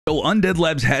So Undead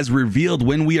Labs has revealed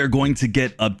when we are going to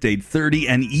get update 30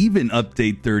 and even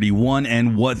update 31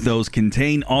 and what those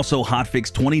contain. Also,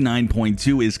 hotfix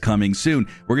 29.2 is coming soon.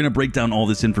 We're going to break down all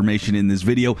this information in this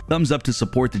video. Thumbs up to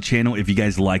support the channel if you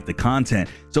guys like the content.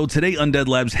 So today Undead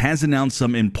Labs has announced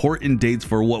some important dates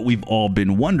for what we've all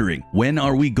been wondering. When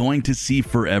are we going to see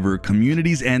forever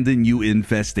communities and the new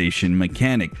infestation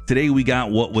mechanic? Today we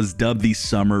got what was dubbed the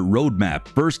summer roadmap.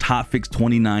 First, hotfix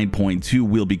 29.2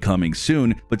 will be coming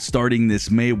soon, but starting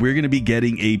this May, we're going to be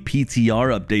getting a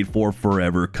PTR update for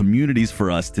forever communities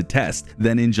for us to test.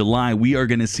 Then in July, we are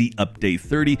going to see update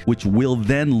 30, which will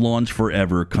then launch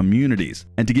forever communities.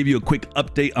 And to give you a quick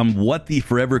update on what the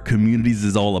forever communities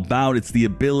is all about, it's the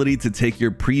ability to take your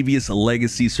previous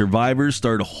legacy survivors,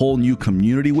 start a whole new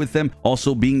community with them,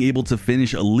 also being able to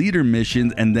finish a leader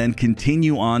mission and then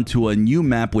continue on to a new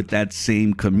map with that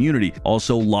same community.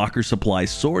 Also, locker supply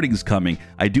sorting is coming.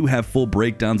 I do have full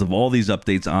breakdowns of all these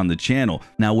updates on the channel.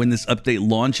 Now, when this update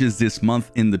launches this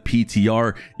month in the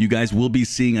PTR, you guys will be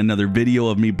seeing another video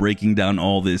of me breaking down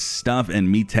all this stuff and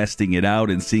me testing it out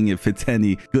and seeing if it's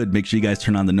any good. Make sure you guys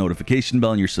turn on the notification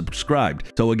bell and you're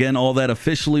subscribed. So again, all that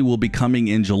officially will be coming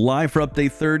in July for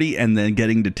update 30 and then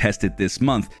getting to test it this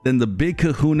month. Then the big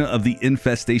kahuna of the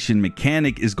infestation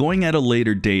mechanic is going at a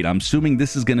later date. I'm assuming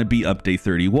this is going to be update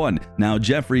 31. Now,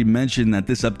 Jeffrey mentioned that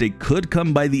this update could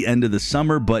come by the end of the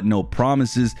summer, but no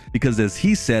promises, because as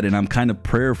he said, and I'm kind of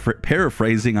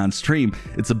paraphrasing on stream,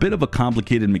 it's a bit of a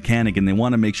complicated mechanic and they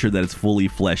want to make sure that it's fully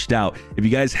fleshed out. If you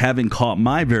guys haven't caught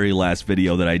my very last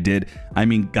video that I did, I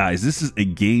mean, guys, this is a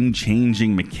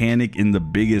game-changing mechanic in the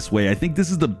biggest way. I think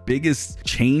this is the biggest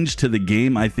change to the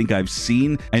game I think I've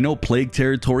seen. I know Plague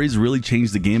Territories really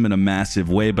changed the game in a massive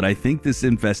way, but I think this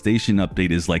Infestation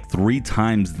update is like 3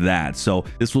 times that. So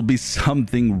this will be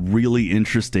something really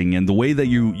interesting, and the way that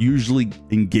you usually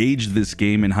engage this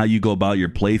game and how you go about your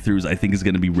playthroughs, I think is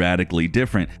going to be radically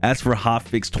different. As for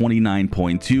hotfix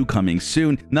 29.2 coming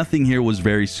soon, nothing here was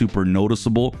very super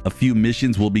noticeable. A few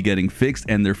missions will be getting fixed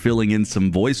and they're filling in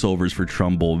some voiceovers for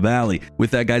Trumbull Valley.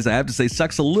 With that, guys, I have to say,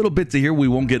 sucks a little bit to hear we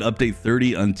won't get update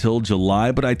 30 until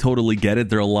July, but I totally get it.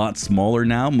 They're a lot smaller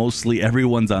now. Mostly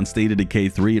everyone's on State of Decay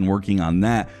 3 and working on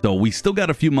that, so we still got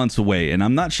a few months away. And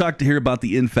I'm not shocked to hear about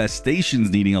the infestations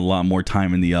needing a lot more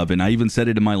time in the oven. I even said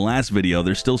it in my last video.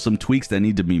 There's still some tweaks that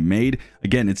need to be made.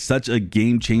 Again, it's such a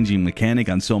game-changing mechanic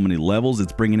on so many levels.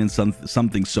 It's bringing in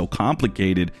something so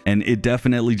complicated, and it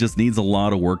definitely just needs a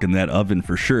lot of work in that oven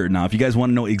for sure. Now, if you guys want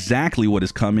to know exactly what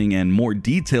is coming and more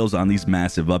details on these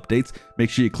massive updates, make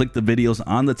sure you click the videos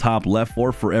on the top left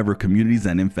for forever communities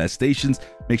and infestations.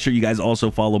 Make sure you guys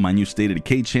also follow my new State of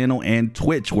Decay channel and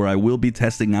Twitch, where I will be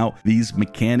testing out these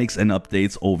mechanics and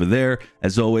updates over there.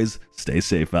 As always, stay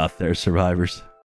safe out there, survivors.